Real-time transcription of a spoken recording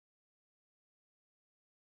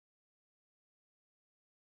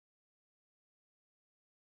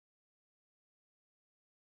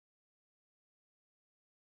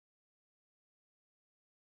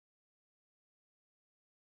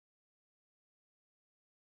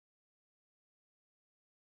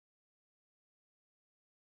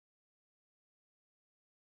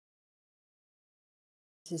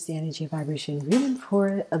This is the energy vibration reading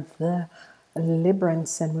for the Libra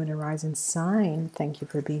Sun, Moon, and Rising sign. Thank you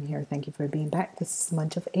for being here. Thank you for being back. This is the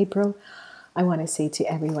month of April. I want to say to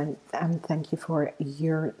everyone, thank you for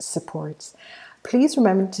your support. Please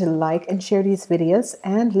remember to like and share these videos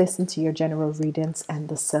and listen to your general readings and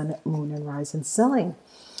the Sun, Moon, and Rising sign.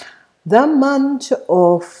 The month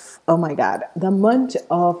of, oh my God, the month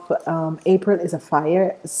of April is a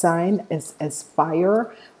fire sign, is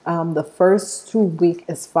fire. The first 2 weeks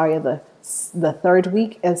is fire, the third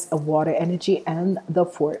week is a water energy, and the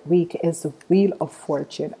fourth week is the Wheel of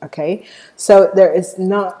Fortune. Okay, so there is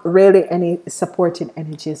not really any supporting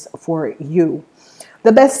energies for you.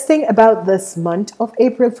 The best thing about this month of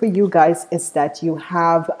April for you guys is that you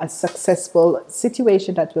have a successful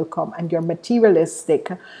situation that will come, and your materialistic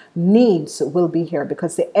needs will be here,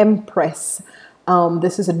 because the Empress,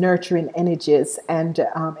 this is a nurturing energies, and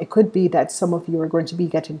it could be that some of you are going to be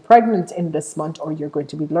getting pregnant in this month, or you're going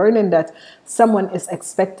to be learning that someone is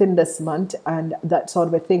expecting this month and that sort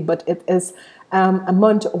of a thing. But it is a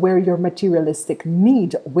month where your materialistic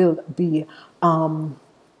need will be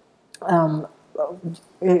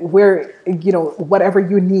where, you know, whatever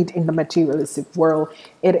you need in the materialistic world,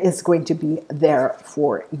 it is going to be there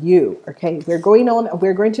for you. Okay, we're going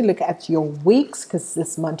to look at your weeks, because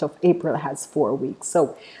this month of April has 4 weeks.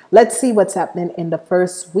 So let's see what's happening in the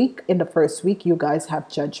first week. In the first week, you guys have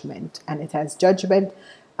Judgment, and it has Judgment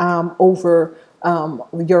over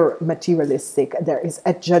your materialistic. There is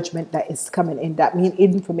a judgment that is coming in. That means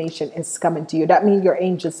information is coming to you. That means your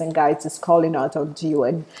angels and guides is calling out onto you,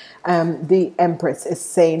 and the Empress is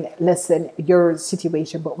saying, listen, your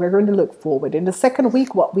situation. But we're going to look forward. In the second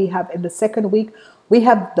week, what we have in the second week, we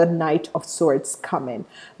have the Knight of Swords coming.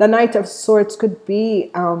 The Knight of Swords could be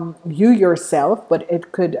you yourself, but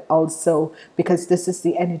it could also, because this is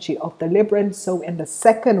the energy of the Libran. So in the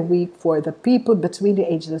second week, for the people between the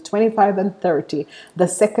ages of 25 and 30, the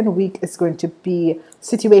second week is going to be,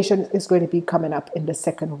 situation is going to be coming up in the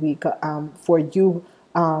second week for you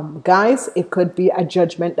guys. It could be a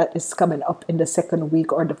judgment that is coming up in the second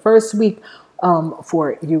week or the first week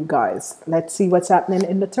for you guys. Let's see what's happening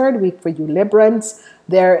in the third week for you Librans.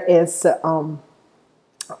 There is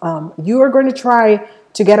you are going to try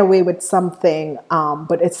to get away with something,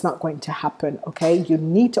 but it's not going to happen. Okay, you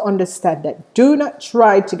need to understand that. Do not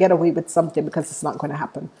try to get away with something, because it's not going to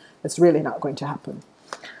happen. It's really not going to happen.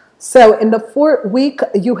 So in the fourth week,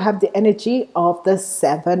 you have the energy of the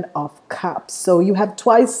Seven of Cups. So you have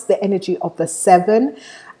twice the energy of the seven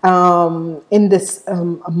in this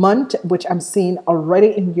month, which I'm seeing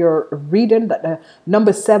already in your reading, that the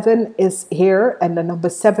number 7 is here, and the number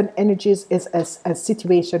 7 energies is a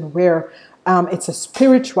situation where it's a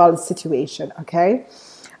spiritual situation. Okay,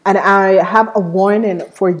 and I have a warning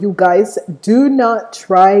for you guys. Do not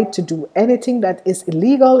try to do anything that is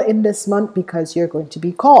illegal in this month, because you're going to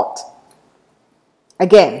be caught.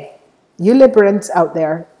 Again, you Librans out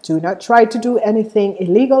there, do not try to do anything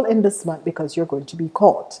illegal in this month, because you're going to be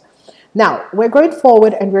caught. Now, we're going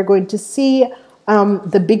forward, and we're going to see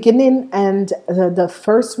the beginning and the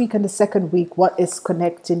first week and the second week, what is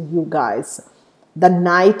connecting you guys. The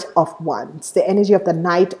Knight of Wands, the energy of the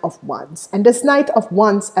Knight of Wands. And this Knight of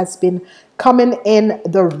Wands has been coming in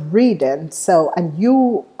the reading. So, and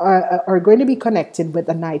you are going to be connecting with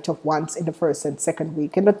the Knight of Wands in the first and second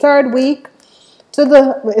week. In the third week, in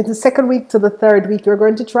the second week to the third week, you're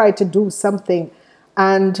going to try to do something,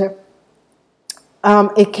 and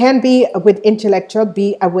it can be with intellectual.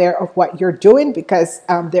 Be aware of what you're doing, because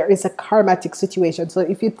there is a karmatic situation. So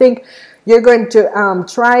if you think you're going to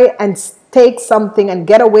try and take something and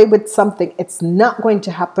get away with something, it's not going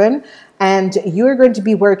to happen, and you're going to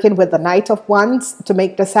be working with the Knight of Wands to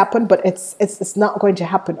make this happen, but it's not going to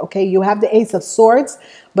happen. Okay, you have the Ace of Swords,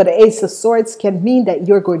 but the Ace of Swords can mean that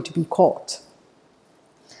you're going to be caught.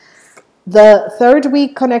 The third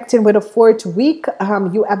week connecting with the fourth week,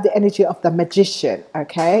 you have the energy of the Magician.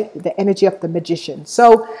 Okay, the energy of the Magician.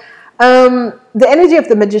 So the energy of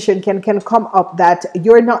the Magician can come up that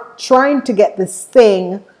you're not trying to get this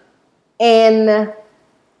thing in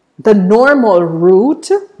the normal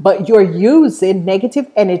route, but you're using negative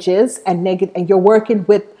energies and you're working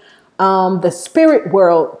with the spirit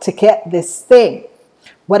world to get this thing.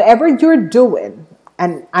 Whatever you're doing,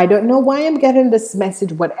 and I don't know why I'm getting this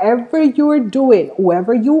message, whatever you're doing,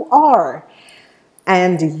 whoever you are,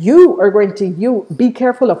 and you are going to be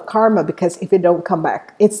careful of karma, because if it don't come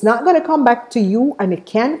back, it's not going to come back to you, and it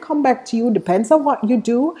can come back to you, depends on what you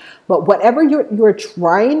do. But whatever you're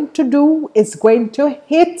trying to do is going to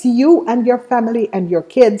hit you and your family and your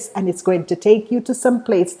kids, and it's going to take you to some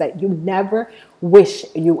place that you never wish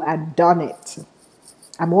you had done it.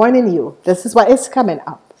 I'm warning you. This is what is coming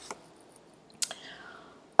up.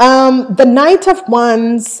 The Knight of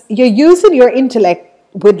Wands, you're using your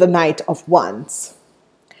intellect with the Knight of Wands.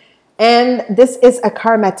 And this is a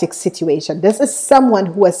karmatic situation. This is someone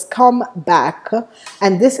who has come back,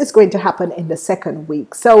 and this is going to happen in the second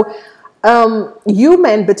week. So you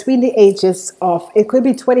men between the ages of, it could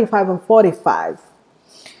be 25 and 45,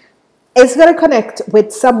 it's going to connect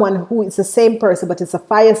with someone who is the same person, but it's a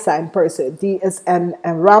fire sign person. He is a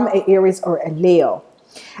Ram, a Aries, or a Leo.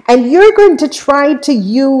 And you're going to try to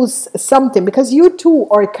use something because you two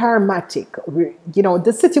are karmatic. You know,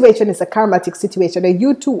 the situation is a karmatic situation, and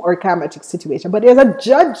you two are karmatic situation. But there's a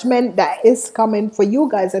judgment that is coming for you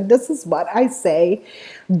guys. And this is what I say.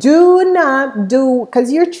 Do not do,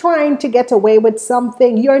 because you're trying to get away with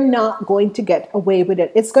something. You're not going to get away with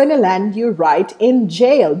it. It's going to land you right in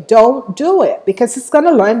jail. Don't do it, because it's going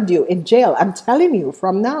to land you in jail. I'm telling you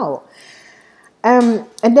from now. And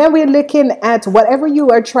then we're looking at whatever you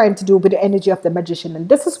are trying to do with the energy of the Magician. And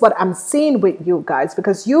this is what I'm seeing with you guys,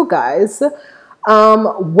 because you guys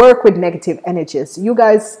work with negative energies. You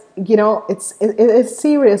guys, you know, it's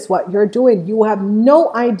serious what you're doing. You have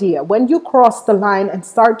no idea. When you cross the line and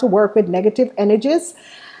start to work with negative energies,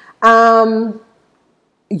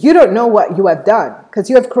 you don't know what you have done, because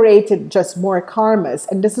you have created just more karmas.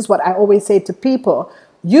 And this is what I always say to people.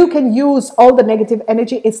 You can use all the negative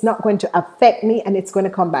energy. It's not going to affect me, and it's going to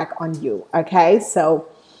come back on you. Okay. So,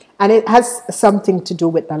 and it has something to do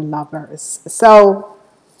with the Lovers. So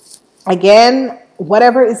again,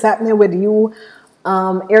 whatever is happening with you,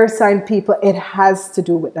 air sign people, it has to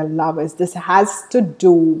do with the Lovers. This has to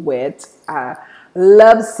do with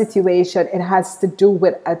love situation. It has to do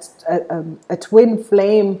with a twin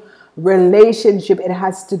flame relationship. It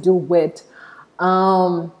has to do with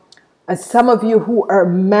some of you who are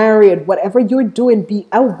married. Whatever you're doing, be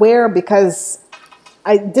aware, because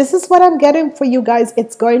this is what I'm getting for you guys.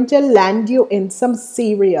 It's going to land you in some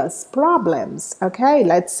serious problems. Okay,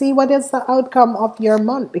 let's see what is the outcome of your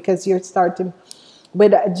month, because you're starting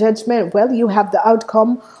with a Judgment. Well, you have the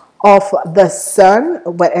outcome of the Sun,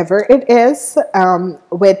 whatever it is,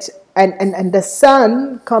 with and the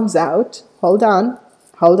Sun comes out. Hold on.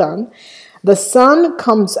 The Sun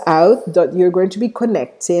comes out that you're going to be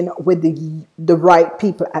connecting with the right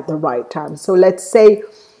people at the right time. So let's say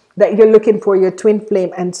that you're looking for your twin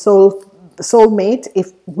flame and soulmate.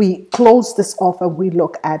 If we close this off and we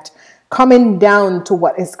look at coming down to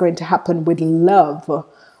what is going to happen with love,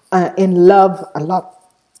 in love, a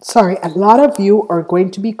lot of you are going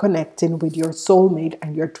to be connecting with your soulmate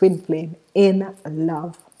and your twin flame in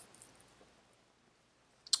love.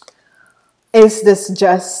 Is this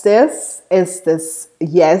justice? Is this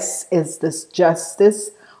yes? Is this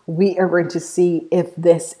justice? We are going to see if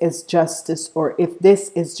this is justice, or if this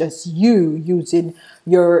is just you using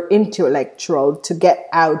your intellectual to get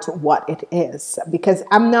out what it is. Because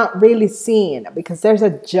I'm not really seeing, because there's a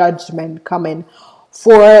judgment coming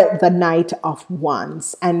for the Knight of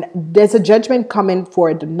Wands. And there's a judgment coming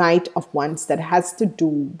for the Knight of Wands that has to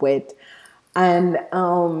do with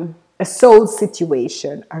a soul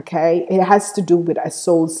situation. Okay, it has to do with a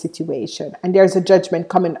soul situation, and there's a judgment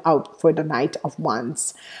coming out for the Knight of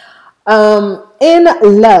Wands in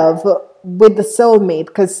love with the soulmate.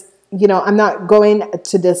 Because, you know, I'm not going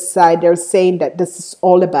to this side. They're saying that this is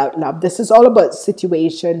all about love. This is all about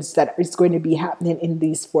situations that is going to be happening in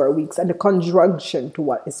these 4 weeks, and the conjunction to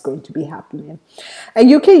what is going to be happening. And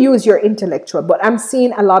you can use your intellectual, but I'm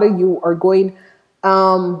seeing a lot of you are going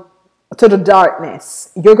to the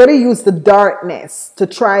darkness. You're going to use the darkness to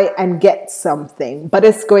try and get something, but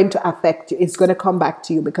it's going to affect you. It's going to come back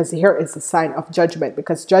to you, because here is a sign of judgment,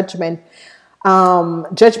 because judgment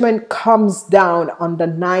comes down on the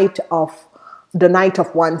Knight of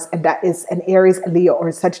Wands, and that is an Aries, a Leo, or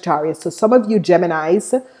a Sagittarius. So some of you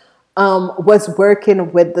Geminis was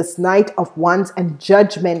working with this Knight of Wands, and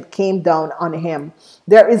judgment came down on him.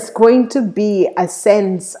 There is going to be a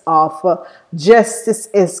sense of justice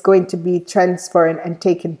is going to be transferring and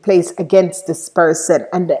taking place against this person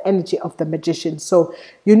and the energy of the Magician. So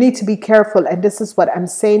you need to be careful. And this is what I'm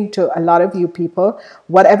saying to a lot of you people.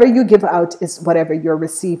 Whatever you give out is whatever you're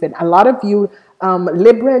receiving. A lot of you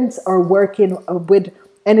Librans are working with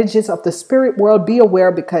energies of the spirit world. Be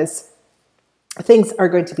aware, because things are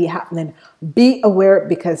going to be happening. Be aware,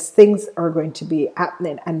 because things are going to be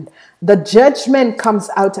happening. And the judgment comes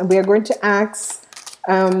out, and we are going to ask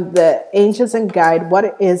the angels and guide what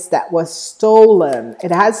it is that was stolen.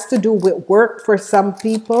 It has to do with work for some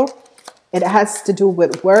people. It has to do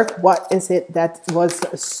with work. What is it that was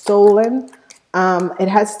stolen? It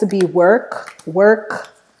has to be work.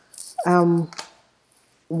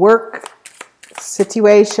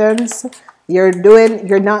 situations. You're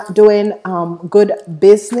not doing good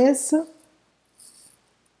business.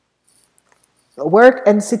 Work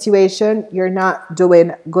and situation, you're not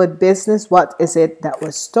doing good business. What is it that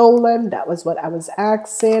was stolen? That was what I was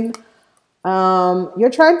asking. You're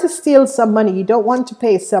trying to steal some money. You don't want to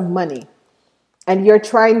pay some money. And you're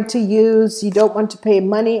trying to use, you don't want to pay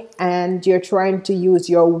money, and you're trying to use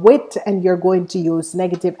your wit, and you're going to use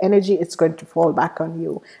negative energy. It's going to fall back on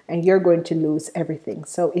you, and you're going to lose everything.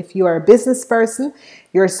 So if you are a business person,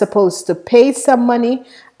 you're supposed to pay some money.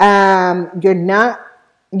 You're not,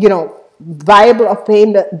 viable of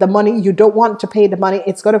paying the money. You don't want to pay the money.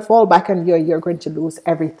 It's going to fall back on you. You're going to lose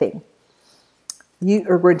everything. You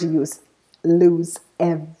are going to lose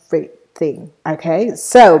everything. Okay,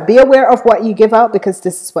 so be aware of what you give out, because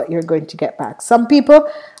this is what you're going to get back. Some people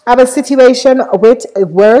have a situation with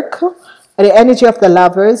work, the energy of the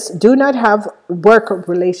Lovers. Do not have work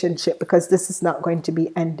relationship, because this is not going to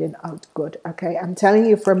be ending out good. Okay, I'm telling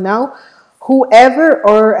you from now, whoever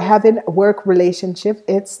are having a work relationship,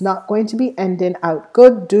 it's not going to be ending out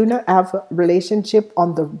good. Do not have a relationship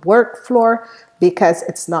on the work floor, because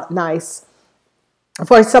it's not nice.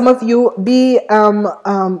 For some of you, be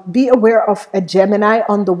aware of a Gemini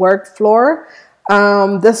on the work floor.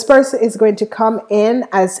 This person is going to come in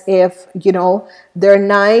as if, they're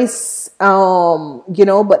nice, but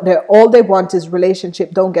all they want is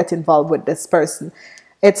relationship. Don't get involved with this person.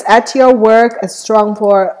 It's at your work. A strong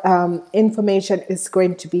for information is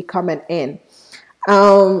going to be coming in.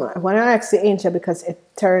 When I ask the angel, because it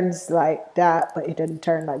turns like that, but it didn't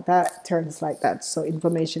turn like that, it turns like that. So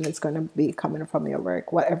information is going to be coming from your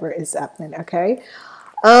work, whatever is happening. Okay.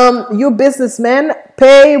 You businessmen,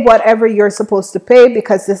 pay whatever you're supposed to pay,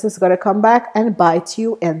 because this is going to come back and bite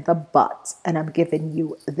you in the butt. And I'm giving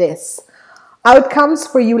you this. Outcomes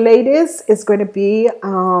for you ladies is going to be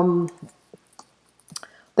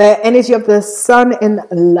the energy of the sun in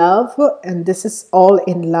love, and this is all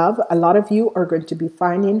in love. A lot of you are going to be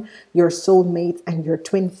finding your soulmate and your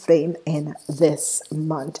twin flame in this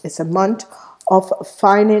month. It's a month of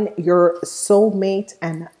finding your soulmate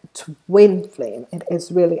and twin flame. It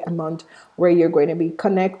is really a month where you're going to be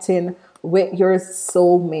connecting with your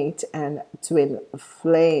soulmate and twin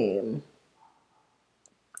flame.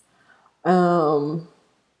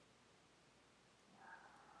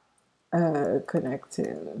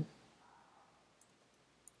 Connecting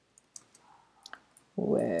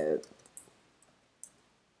with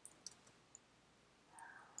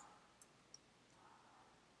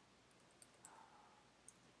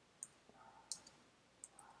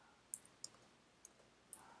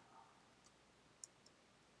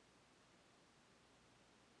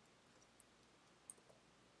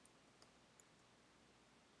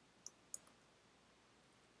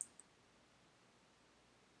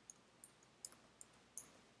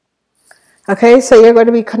Okay, so you're going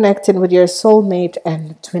to be connecting with your soulmate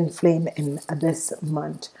and twin flame in this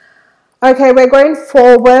month. Okay, we're going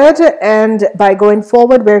forward, and by going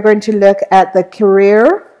forward, we're going to look at the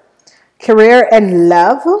career and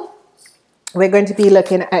love. We're going to be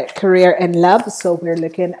looking at career and love. So we're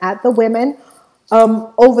looking at the women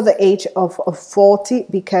over the age of 40,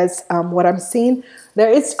 because what I'm seeing, there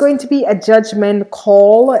is going to be a judgment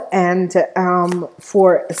call, and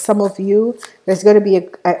for some of you, there's going to be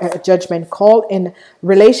a judgment call in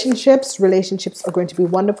relationships. Relationships are going to be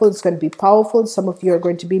wonderful. It's going to be powerful. Some of you are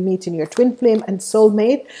going to be meeting your twin flame and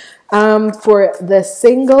soulmate. For the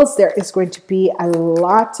singles, there is going to be a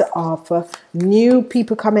lot of new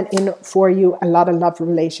people coming in for you, a lot of love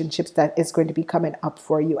relationships that is going to be coming up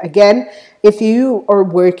for you. Again, if you are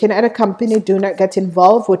working at a company, do not get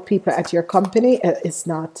involved with people at your company. It's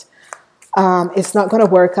not going to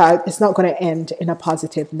work out. It's not going to end in a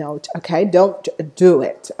positive note. Okay, don't do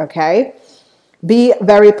it. Okay, be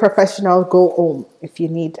very professional. Go home. If you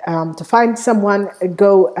need to find someone,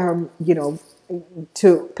 go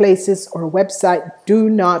to places or website. Do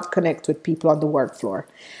not connect with people on the work floor.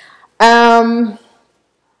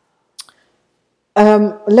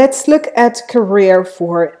 Let's look at career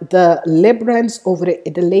for the Librans over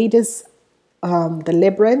the ladies.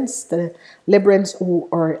 The Librans who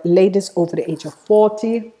are ladies over the age of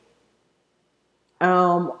 40.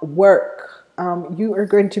 Work. You are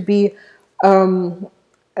going to be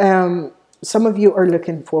some of you are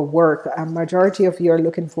looking for work. A majority of you are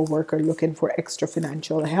looking for work, or looking for extra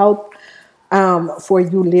financial help. For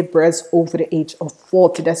you Libras over the age of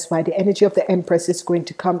 40. That's why the energy of the Empress is going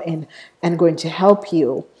to come in and going to help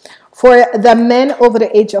you. For the men over the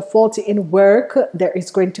age of 40 in work, there is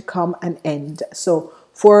going to come an end. So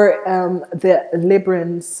for the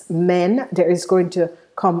Librans men, there is going to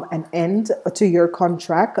come an end to your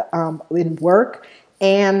contract in work.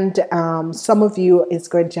 And some of you is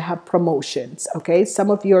going to have promotions. Okay, some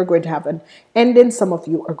of you are going to have an ending. Some of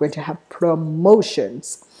you are going to have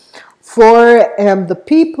promotions. For the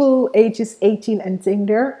people ages 18 and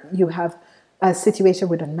under, you have a situation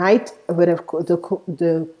with a knight, with a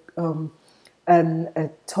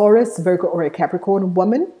Taurus, Virgo, or a Capricorn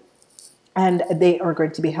woman, and they are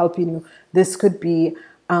going to be helping you. This could be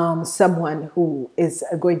someone who is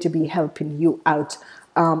going to be helping you out.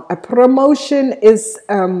 A promotion is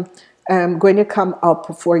going to come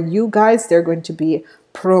up for you guys. They're going to be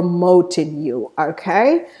promoting you.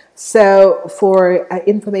 Okay, so for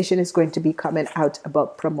information is going to be coming out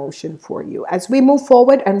about promotion for you as we move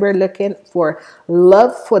forward, and we're looking for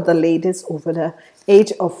love for the ladies over the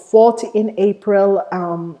age of 40 in April.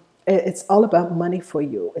 It's all about money for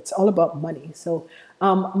you. It's all about money. So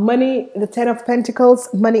money, the 10 of Pentacles,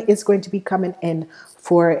 money is going to be coming in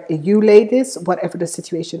for you ladies. Whatever the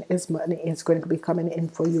situation is, money is going to be coming in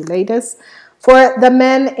for you ladies. For the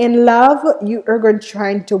men in love, you are going to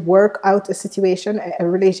trying to work out a situation, a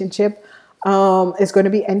relationship is going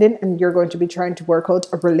to be ending, and you're going to be trying to work out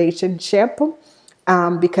a relationship.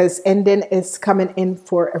 Because ending is coming in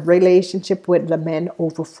for a relationship with the men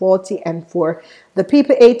over 40. And for the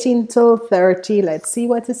people 18 till 30, let's see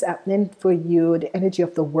what is happening for you, the energy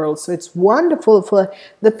of the world. So it's wonderful for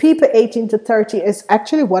the people 18 to 30. It's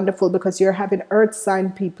actually wonderful because you're having earth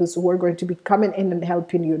sign people who are going to be coming in and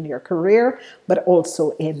helping you in your career, but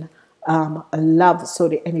also in love. So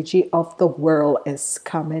the energy of the world is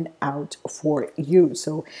coming out for you.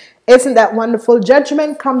 So isn't that wonderful?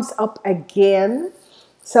 Judgment comes up again.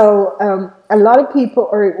 So a lot of people,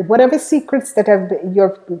 or whatever secrets that have been,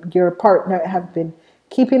 your partner have been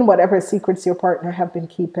keeping, whatever secrets your partner have been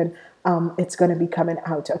keeping, it's going to be coming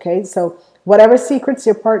out. Okay, so whatever secrets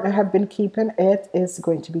your partner have been keeping, it is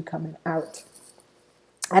going to be coming out.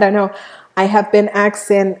 I don't know, I have been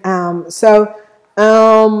asking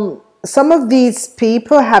some of these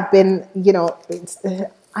people have been, you know,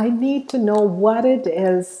 I need to know what it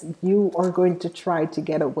is you are going to try to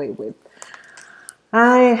get away with.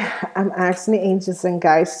 I am asking the angels and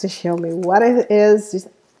guides to show me what it is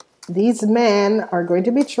these men are going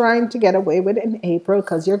to be trying to get away with in April,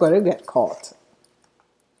 because you're going to get caught.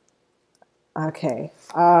 Okay.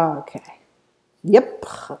 Okay. Yep.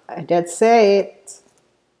 I did say it.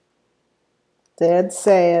 Did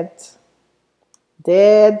say it.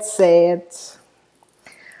 Did say it.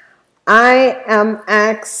 I am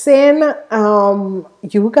asking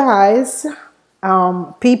you guys,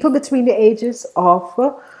 people between the ages of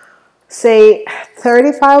say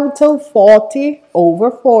 35 till 40, over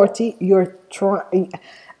 40, you're gonna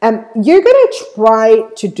try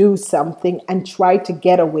to do something and try to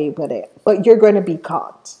get away with it, but you're going to be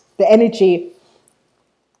caught. The energy,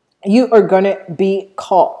 you are going to be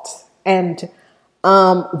caught, and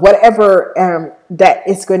whatever that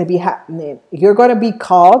is going to be happening, you're going to be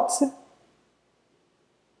caught.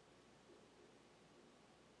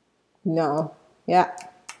 No. Yeah.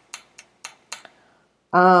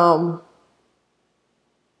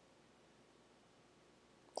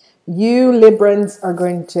 You Librans are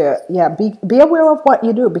going to, yeah, be aware of what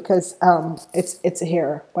you do, because it's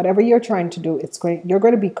here. Whatever you're trying to do, you're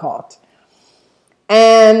going to be caught,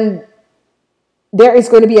 and there is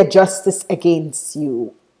going to be a justice against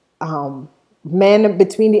you. Men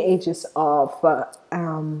between the ages of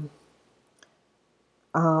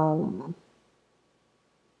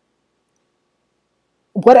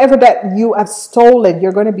whatever that you have stolen,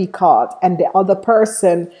 you're going to be caught, and the other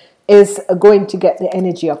person is going to get the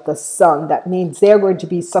energy of the sun. That means they're going to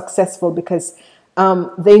be successful because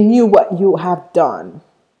they knew what you have done.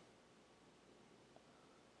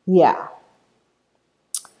 Yeah.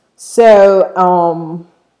 So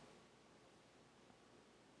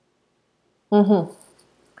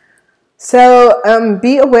so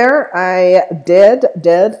be aware. I did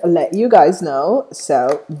let you guys know,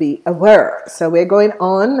 so be aware. So we're going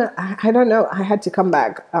on. I don't know, I had to come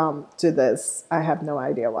back to this. I have no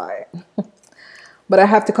idea why. But I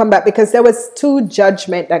have to come back because there was 2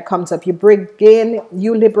 judgment that comes up. You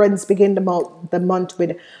Librans begin the month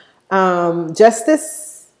with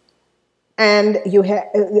justice, and you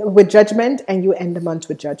with judgment, and you end the month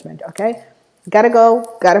with judgment. Okay, gotta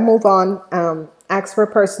go, gotta move on. Ask for a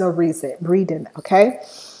personal reading. Okay,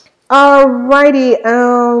 alrighty.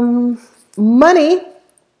 Money,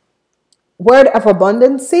 word of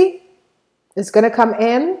abundancy is gonna come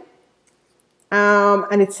in.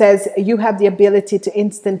 And it says you have the ability to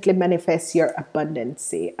instantly manifest your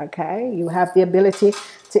abundance. Okay, you have the ability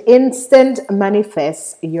to instant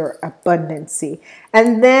manifest your abundance.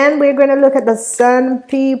 And then we're going to look at the sun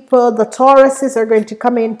people. The Tauruses are going to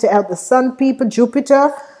come in to help the sun people.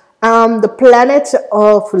 Jupiter, the planet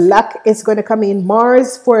of luck, is going to come in.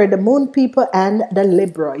 Mars for the moon people, and the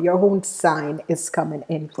Libra, your own sign, is coming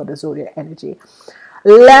in for the zodiac energy.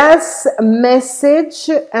 Last message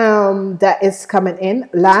that is coming in.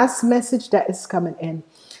 Last message that is coming in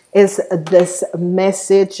is this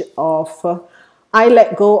message of I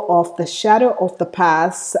let go of the shadow of the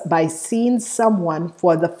past by seeing someone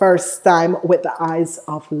for the first time with the eyes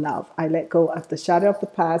of love. I let go of the shadow of the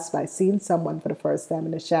past by seeing someone for the first time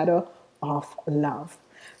in the shadow of love.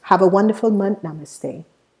 Have a wonderful month. Namaste.